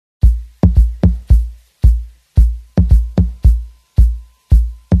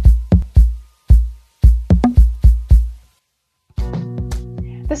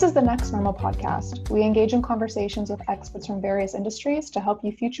This is the Next Normal podcast. We engage in conversations with experts from various industries to help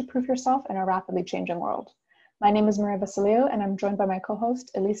you future-proof yourself in a rapidly changing world. My name is Vassiliou, and I'm joined by my co-host,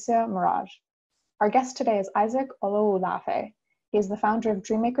 Alecia, Maragh. Our guest today is Isaac Olowolafe. He is the founder of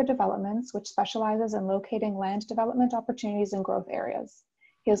Dreammaker Developments, which specializes in locating land development opportunities in growth areas.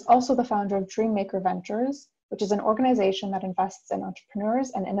 He is also the founder of Dreammaker Ventures, which is an organization that invests in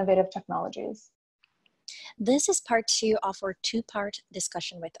entrepreneurs and innovative technologies. This is part 2 of our 2-part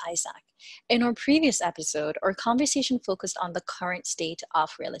discussion with Isaac. In our previous episode, our conversation focused on the current state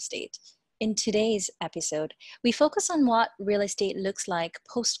of real estate. In today's episode, we focus on what real estate looks like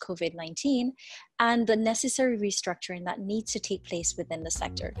post-COVID-19 and the necessary restructuring that needs to take place within the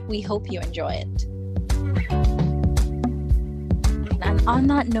sector. We hope you enjoy it. And on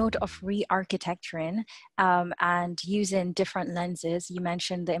that note of re-architecturing and using different lenses, you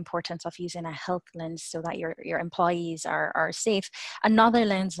mentioned the importance of using a health lens so that your employees are safe. Another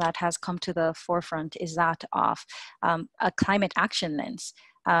lens that has come to the forefront is that of a climate action lens.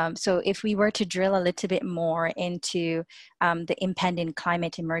 So if we were to drill a little bit more into the impending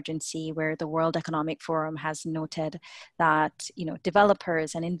climate emergency, where the World Economic Forum has noted that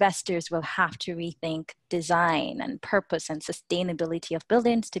developers and investors will have to rethink design and purpose and sustainability of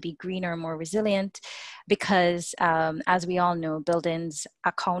buildings to be greener and more resilient, because as we all know, buildings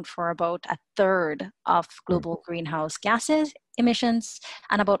account for about 1/3 of global greenhouse gases emissions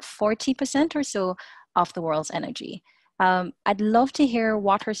and about 40% or so of the world's energy. I'd love to hear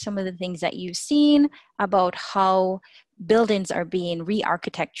what are some of the things that you've seen about how buildings are being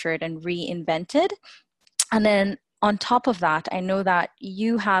re-architectured and reinvented. And then on top of that, I know that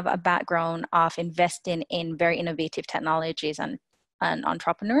you have a background of investing in very innovative technologies and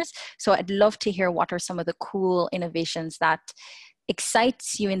entrepreneurs. So I'd love to hear what are some of the cool innovations that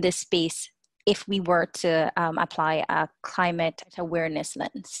excites you in this space if we were to apply a climate awareness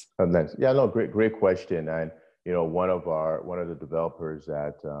lens. Yeah, no, great question. And one of the developers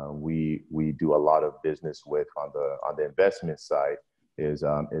that we do a lot of business with on the investment side is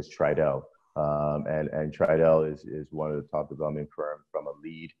Tridel, and Tridel is one of the top development firms from a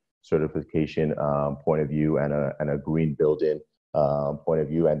LEED certification point of view and a green building point of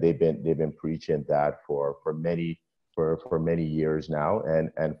view, and they've been preaching that for many years now,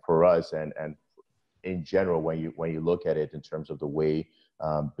 and for us and in general, when you look at it in terms of the way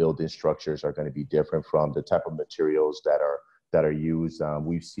building structures are going to be different from the type of materials that are used.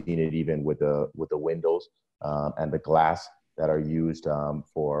 We've seen it even with the windows and the glass that are used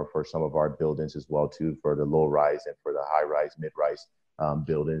for some of our buildings as well too, for the low rise and for the high rise, mid rise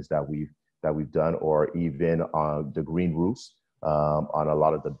buildings that we've done, or even on the green roofs on a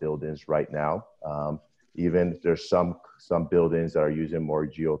lot of the buildings right now. Even there's some buildings that are using more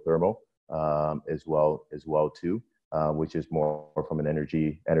geothermal as well too. Which is more from an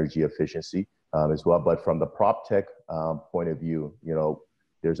energy efficiency as well. But from the PropTech point of view,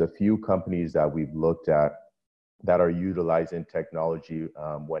 there's a few companies that we've looked at that are utilizing technology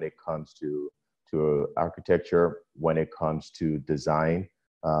when it comes to architecture, when it comes to design,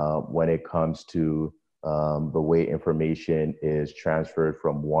 when it comes to the way information is transferred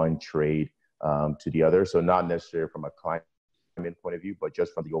from one trade to the other. So not necessarily from a client point of view, but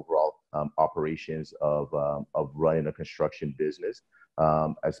just from the overall operations of running a construction business,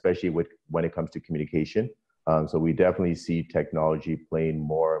 especially when it comes to communication. So we definitely see technology playing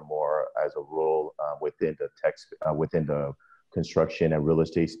more and more as a role within the construction and real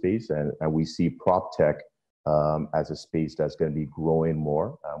estate space, and we see PropTech as a space that's going to be growing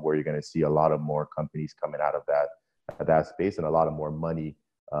more, where you're going to see a lot of more companies coming out of that space, and a lot of more money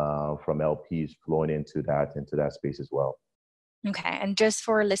from LPs flowing into that space as well. Okay, and just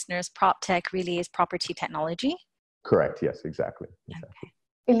for listeners, PropTech really is property technology? Correct, yes, exactly. Okay.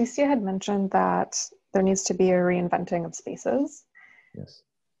 Alecia had mentioned that there needs to be a reinventing of spaces. Yes.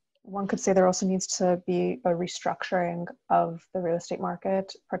 One could say there also needs to be a restructuring of the real estate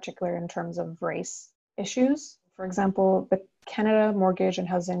market, particularly in terms of race issues. For example, the Canada Mortgage and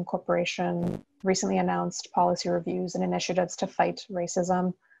Housing Corporation recently announced policy reviews and initiatives to fight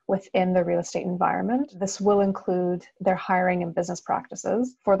racism within the real estate environment. This will include their hiring and business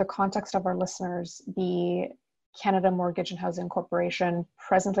practices. For the context of our listeners, the Canada Mortgage and Housing Corporation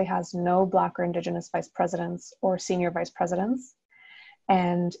presently has no Black or Indigenous vice presidents or senior vice presidents.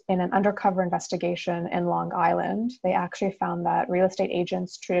 And in an undercover investigation in Long Island, they actually found that real estate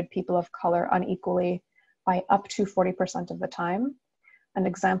agents treated people of color unequally by up to 40% of the time. An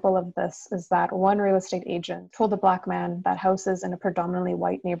example of this is that one real estate agent told a Black man that houses in a predominantly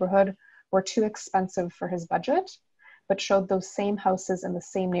white neighborhood were too expensive for his budget, but showed those same houses in the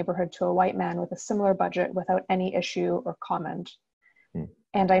same neighborhood to a white man with a similar budget without any issue or comment.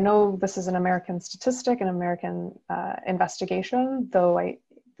 And I know this is an American statistic, an American investigation, though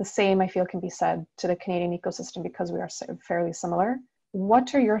the same I feel can be said to the Canadian ecosystem because we are fairly similar.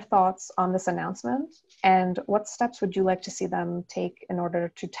 What are your thoughts on this announcement, and what steps would you like to see them take in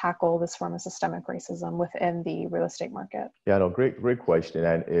order to tackle this form of systemic racism within the real estate market? Yeah, no, great question.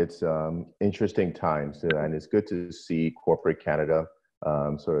 And it's interesting times, and it's good to see corporate Canada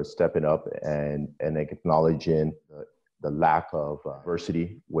sort of stepping up and acknowledging the lack of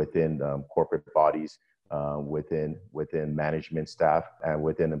diversity within corporate bodies, within management staff, and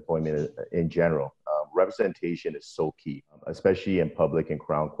within employment in general. Representation is so key, especially in public and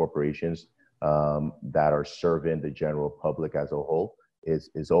crown corporations that are serving the general public as a whole.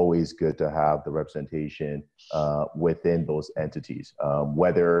 It's always good to have the representation within those entities,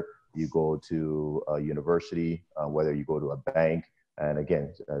 whether you go to a university, whether you go to a bank, and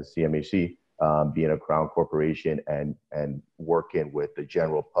again, CMHC, being a crown corporation and working with the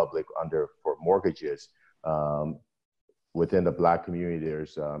general public for mortgages. Within the Black community,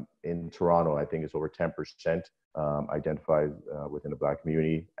 there's in Toronto, I think it's over 10% identified within the Black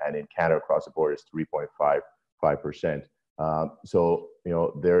community, and in Canada across the board, it's 3.55%. So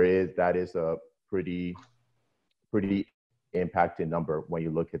that is a pretty impacting number when you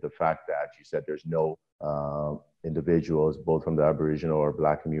look at the fact that you said there's no individuals, both from the Aboriginal or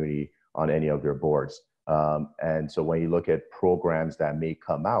Black community, on any of their boards. And so when you look at programs that may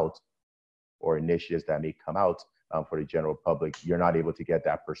come out or initiatives that may come out for the general public, you're not able to get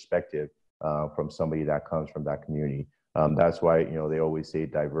that perspective from somebody that comes from that community. That's why they always say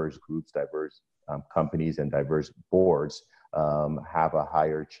diverse groups, diverse companies, and diverse boards have a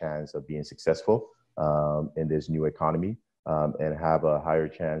higher chance of being successful in this new economy and have a higher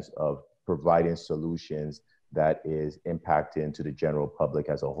chance of providing solutions that is impacting to the general public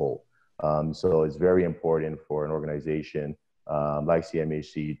as a whole. So it's very important for an organization like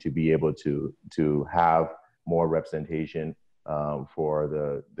CMHC to be able to have more representation for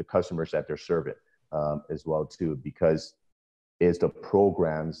the customers that they're serving as well too, because it's the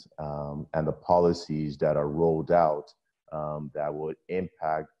programs and the policies that are rolled out that would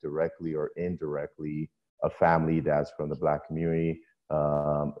impact directly or indirectly a family that's from the Black community,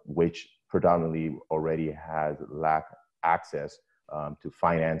 which predominantly already has lack access to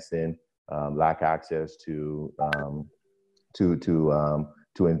financing, lack access to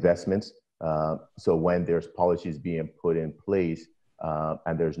investments. So when there's policies being put in place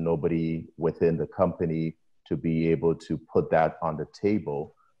and there's nobody within the company to be able to put that on the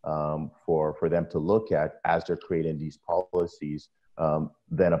table for them to look at as they're creating these policies,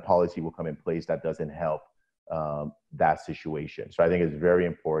 then a policy will come in place that doesn't help that situation. So I think it's very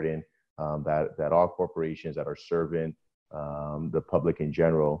important that all corporations that are serving the public in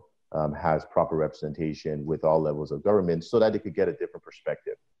general has proper representation with all levels of government so that they could get a different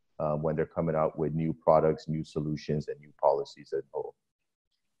perspective when they're coming out with new products, new solutions, and new policies as a whole.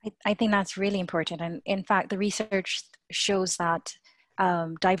 I think that's really important. And in fact, the research shows that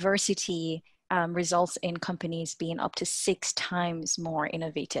diversity results in companies being up to 6 times more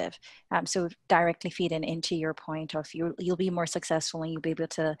innovative. So directly feeding into your point of you'll be more successful and you'll be able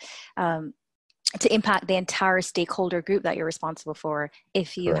to impact the entire stakeholder group that you're responsible for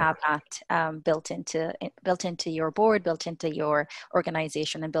if you Correct. have that built into your board, built into your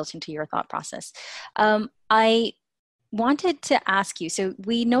organization, and built into your thought process. I wanted to ask you, so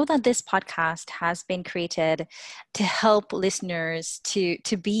we know that this podcast has been created to help listeners to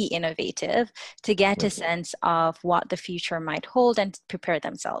be innovative, to get a sense of what the future might hold and to prepare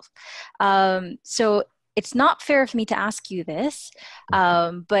themselves. So it's not fair of me to ask you this,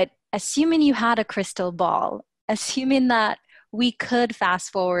 but assuming you had a crystal ball, assuming that we could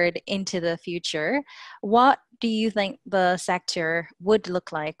fast forward into the future, what do you think the sector would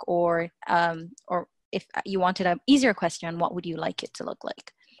look like, or if you wanted an easier question, what would you like it to look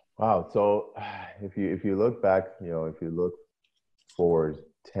like? Wow. So if you look back, if you look forward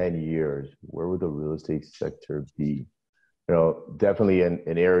 10 years, where would the real estate sector be? Definitely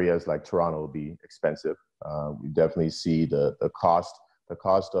in areas like Toronto will be expensive. We definitely see the cost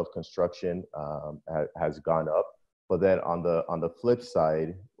of construction has gone up. But then on the flip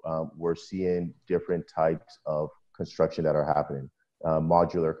side, we're seeing different types of construction that are happening,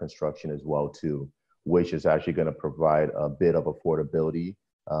 modular construction as well too, which is actually going to provide a bit of affordability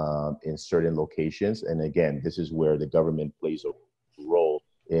in certain locations. And again, this is where the government plays a role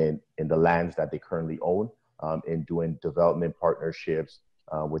in the lands that they currently own, in doing development partnerships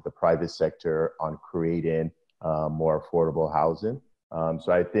with the private sector on creating more affordable housing.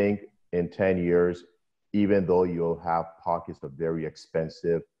 So I think in 10 years, even though you'll have pockets of very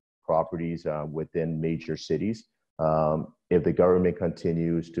expensive properties within major cities, If the government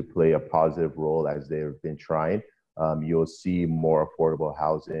continues to play a positive role as they've been trying, you'll see more affordable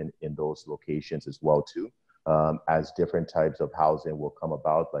housing in those locations as well too. As different types of housing will come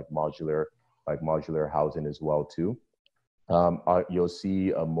about, like modular housing as well too. You'll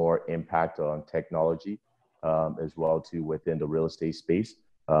see a more impact on technology as well too within the real estate space,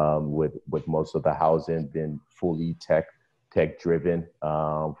 with most of the housing being fully tech driven,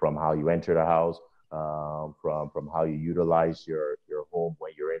 from how you enter the house, from how you utilize your home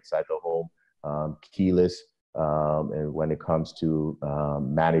when you're inside the home, keyless, and when it comes to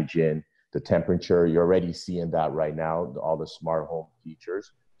managing the temperature. You're already seeing that right now, all the smart home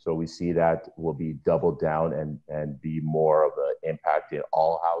features. So we see that will be doubled down and be more of an impact in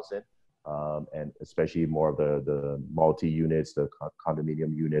all housing, and especially more of the multi-units, the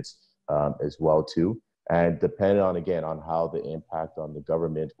condominium units as well too. And depending on, again, on how the impact on the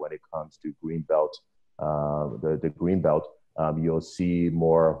government when it comes to Greenbelt, the Greenbelt, you'll see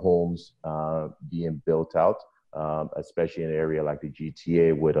more homes being built out, especially in an area like the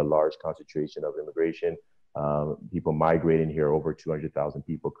GTA with a large concentration of immigration, people migrating here, over 200,000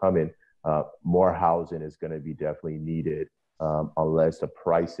 people coming. More housing is going to be definitely needed, unless the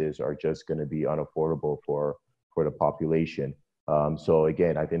prices are just going to be unaffordable for the population. So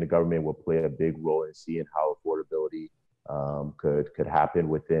again, I think the government will play a big role in seeing how affordability could happen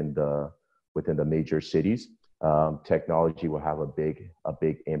within the major cities. Technology will have a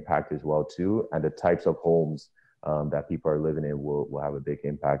big impact as well too, and the types of homes that people are living in will have a big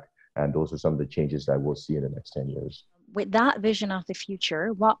impact. And those are some of the changes that we'll see in the next 10 years. With that vision of the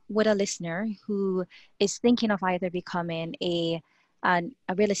future, what would a listener who is thinking of either becoming a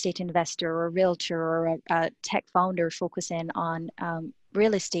real estate investor or a realtor or a tech founder focusing on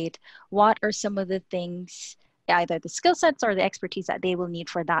real estate, what are some of the things, either the skill sets or the expertise that they will need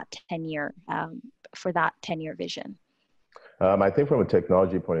for that 10-year vision? I think from a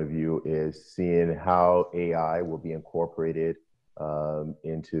technology point of view is seeing how AI will be incorporated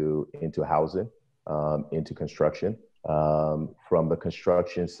into housing, into construction. From the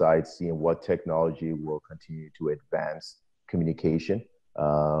construction side, seeing what technology will continue to advance communication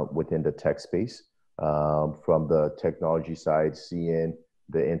within the tech space. From the technology side, seeing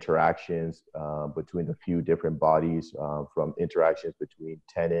the interactions between the few different bodies, from interactions between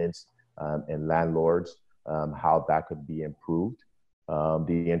tenants and landlords, how that could be improved.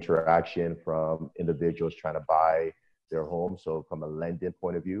 The interaction from individuals trying to buy their home. So from a lending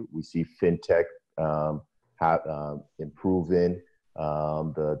point of view, we see FinTech improving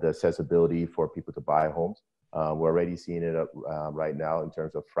the accessibility for people to buy homes. We're already seeing it right now in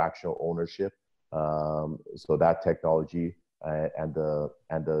terms of fractional ownership. So that technology and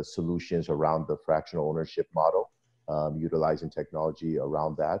the solutions around the fractional ownership model, utilizing technology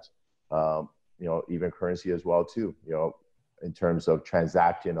around that. Even currency as well too, in terms of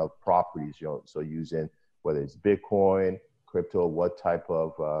transaction of properties, so using, whether it's Bitcoin, crypto, what type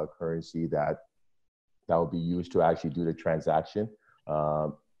of currency that will be used to actually do the transaction,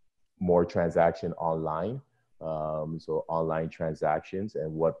 more transaction online. So online transactions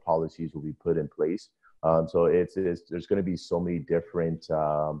and what policies will be put in place. So there's going to be so many different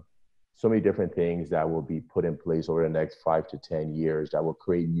things that will be put in place over the next 5 to 10 years that will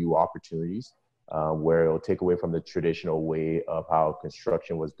create new opportunities, where it'll take away from the traditional way of how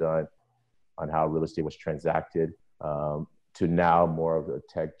construction was done, on how real estate was transacted, to now more of a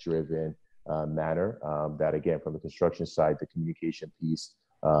tech-driven manner. That again, from the construction side, the communication piece,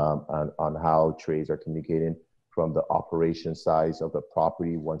 on how trades are communicating, from the operation size of the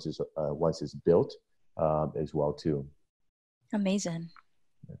property once it's built, as well too. Amazing.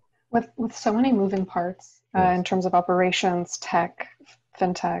 With so many moving parts in terms of operations, tech,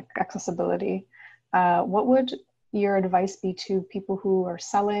 fintech, accessibility, what would your advice be to people who are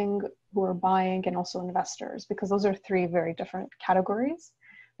selling, who are buying, and also investors? Because those are three very different categories.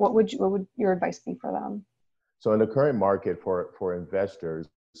 What would your advice be for them? So in the current market for investors,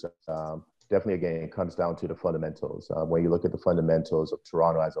 definitely, again, it comes down to the fundamentals. When you look at the fundamentals of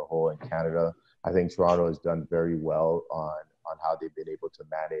Toronto as a whole and Canada, I think Toronto has done very well on how they've been able to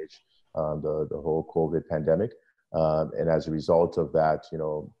manage the whole COVID pandemic. And as a result of that,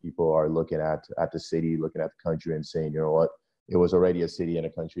 people are looking at the city, looking at the country and saying, you know what, it was already a city and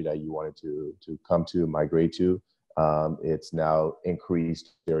a country that you wanted to come to, migrate to. It's now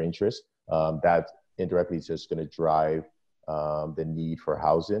increased their interest. That indirectly is just going to drive the need for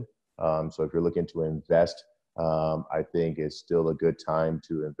housing. So if you're looking to invest, I think it's still a good time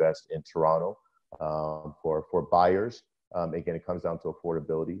to invest in Toronto. For buyers, again, it comes down to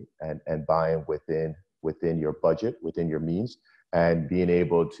affordability and buying within your budget, within your means, and being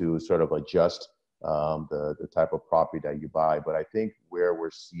able to sort of adjust the type of property that you buy. But I think where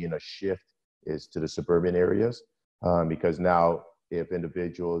we're seeing a shift is to the suburban areas, because now if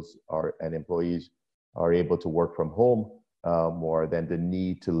individuals and employees are able to work from home more, then the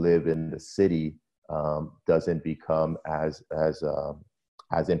need to live in the city doesn't become as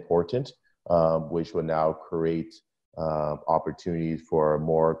important, which will now create opportunities for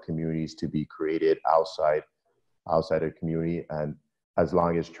more communities to be created outside the community. And as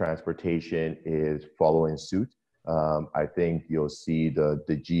long as transportation is following suit, I think you'll see the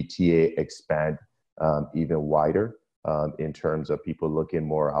GTA expand even wider in terms of people looking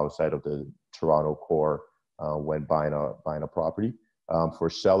more outside of the Toronto core when buying a property. For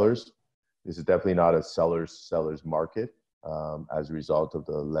sellers, this is definitely not a seller's market as a result of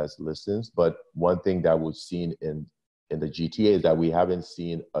the less listings. But one thing that we've seen in the GTA is that we haven't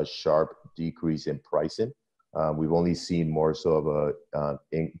seen a sharp decrease in pricing. We've only seen more so of a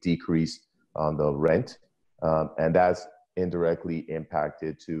decrease on the rent, and that's indirectly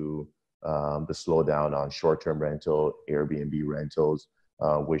impacted to the slowdown on short-term rental, Airbnb rentals,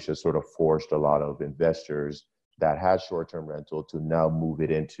 which has sort of forced a lot of investors that had short-term rental to now move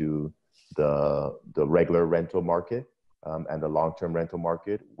it into the regular rental market and the long-term rental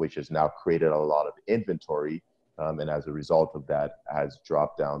market, which has now created a lot of inventory, and as a result of that has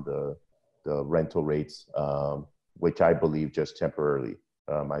dropped down the rental rates, which I believe just temporarily.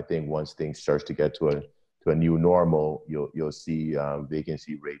 I think once things starts to get to a new normal, you'll see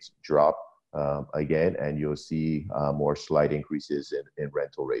vacancy rates drop again, and you'll see more slight increases in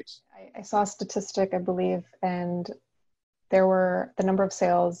rental rates. I saw a statistic, I believe, and the number of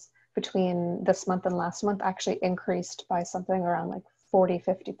sales between this month and last month actually increased by something around like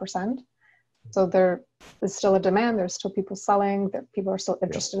 40-50%. So there is still a demand. There's still people selling. People are still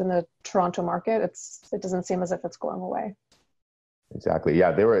interested in the Toronto market. It doesn't seem as if it's going away. Exactly.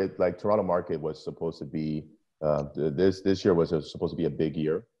 Yeah, they were like Toronto market was supposed to be this year was supposed to be a big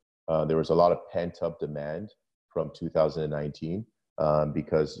year. There was a lot of pent up demand from 2019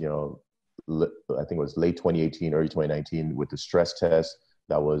 because I think it was late 2018, early 2019 with the stress test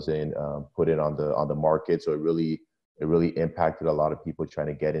that was put in on the market. So it really impacted a lot of people trying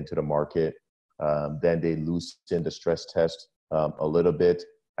to get into the market. Then they loosened the stress test a little bit,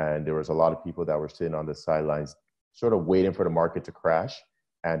 and there was a lot of people that were sitting on the sidelines sort of waiting for the market to crash.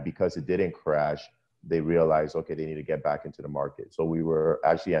 And because it didn't crash, they realized, okay, they need to get back into the market. So we were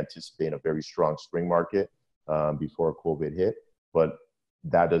actually anticipating a very strong spring market before COVID hit, but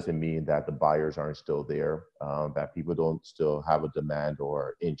that doesn't mean that the buyers aren't still there, that people don't still have a demand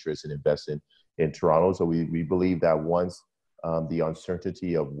or interest in investing in Toronto. So we believe that once the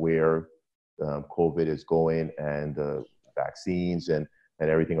uncertainty of where COVID is going and the vaccines and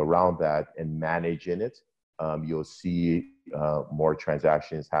everything around that and managing it, you'll see more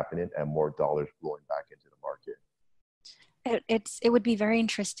transactions happening and more dollars flowing back into the market. It would be very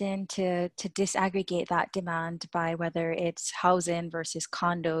interesting to disaggregate that demand by whether it's housing versus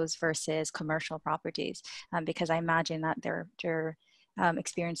condos versus commercial properties, because I imagine that they're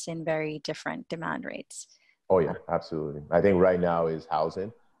experiencing very different demand rates. Oh yeah, absolutely. I think right now is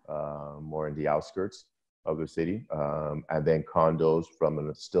housing, more in the outskirts of the city, and then condos from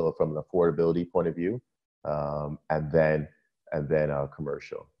an affordability point of view, and then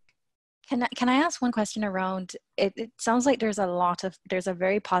commercial. Can I ask one question around it? It sounds like there's a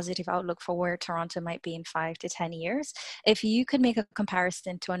very positive outlook for where Toronto might be in 5 to 10 years. If you could make a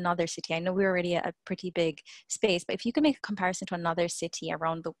comparison to another city, I know we're already at a pretty big space, but if you could make a comparison to another city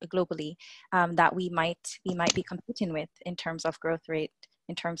around globally that we might be competing with in terms of growth rate,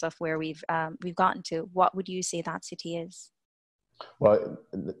 in terms of where we've gotten to, what would you say that city is? Well,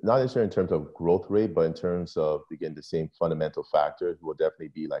 not necessarily in terms of growth rate, but in terms of, again, the same fundamental factors will definitely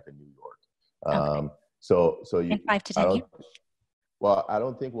be like a New York. Okay. So in 5 to 10 years? Well, I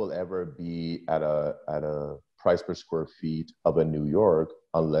don't think we'll ever be at a price per square feet of a New York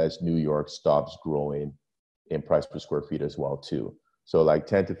unless New York stops growing in price per square feet as well too. So like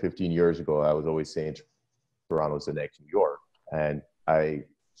 10 to 15 years ago, I was always saying Toronto's the next New York. And I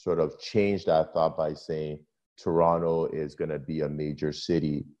sort of changed that thought by saying Toronto is going to be a major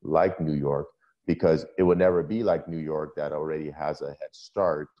city like New York, because it would never be like New York that already has a head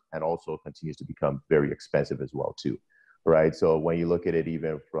start and also continues to become very expensive as well too, right? So when you look at it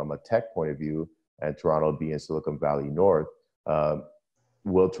even from a tech point of view, and Toronto being Silicon Valley North,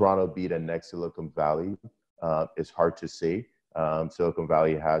 will Toronto be the next Silicon Valley? It's hard to say. Silicon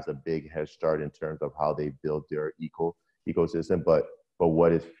Valley has a big head start in terms of how they build their ecosystem, but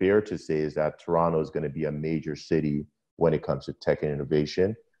what is fair to say is that Toronto is going to be a major city when it comes to tech and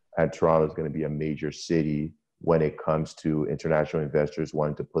innovation, and Toronto is going to be a major city when it comes to international investors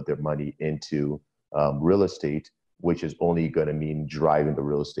wanting to put their money into real estate, which is only going to mean driving the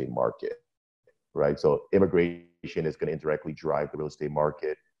real estate market, right? So immigration is going to indirectly drive the real estate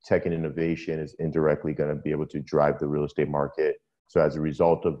market. Tech and innovation is indirectly going to be able to drive the real estate market. So as a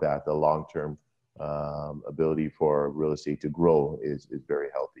result of that, the long-term ability for real estate to grow is very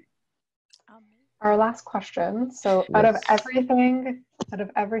healthy. Our last question. So Yes. out of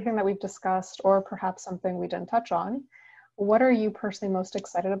everything that we've discussed, or perhaps something we didn't touch on, what are you personally most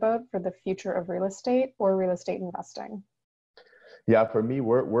excited about for the future of real estate or real estate investing? Yeah, for me,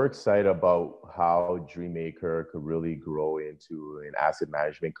 we're excited about how Dreammaker could really grow into an asset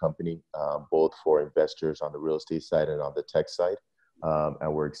management company, both for investors on the real estate side and on the tech side.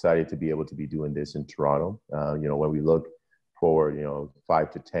 And we're excited to be able to be doing this in Toronto. When we look forward,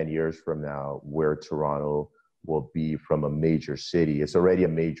 5 to 10 years from now, where Toronto will be from a major city. It's already a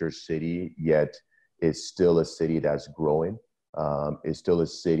major city, yet it's still a city that's growing. It's still a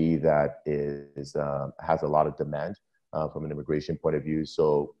city that has a lot of demand from an immigration point of view.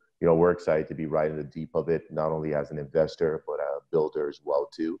 So, we're excited to be right in the deep of it, not only as an investor, but a builder as well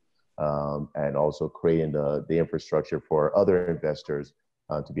too. And also creating the infrastructure for other investors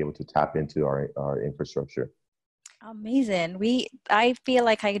to be able to tap into our infrastructure. Amazing. I feel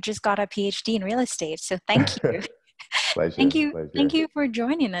like I just got a PhD in real estate. So thank you. Pleasure. Thank you. Pleasure. Thank you for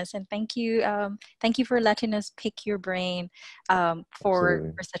joining us, and thank you for letting us pick your brain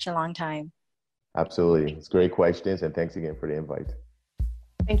for such a long time. Absolutely. It's great questions, and thanks again for the invite.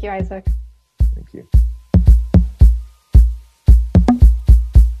 Thank you, Isaac.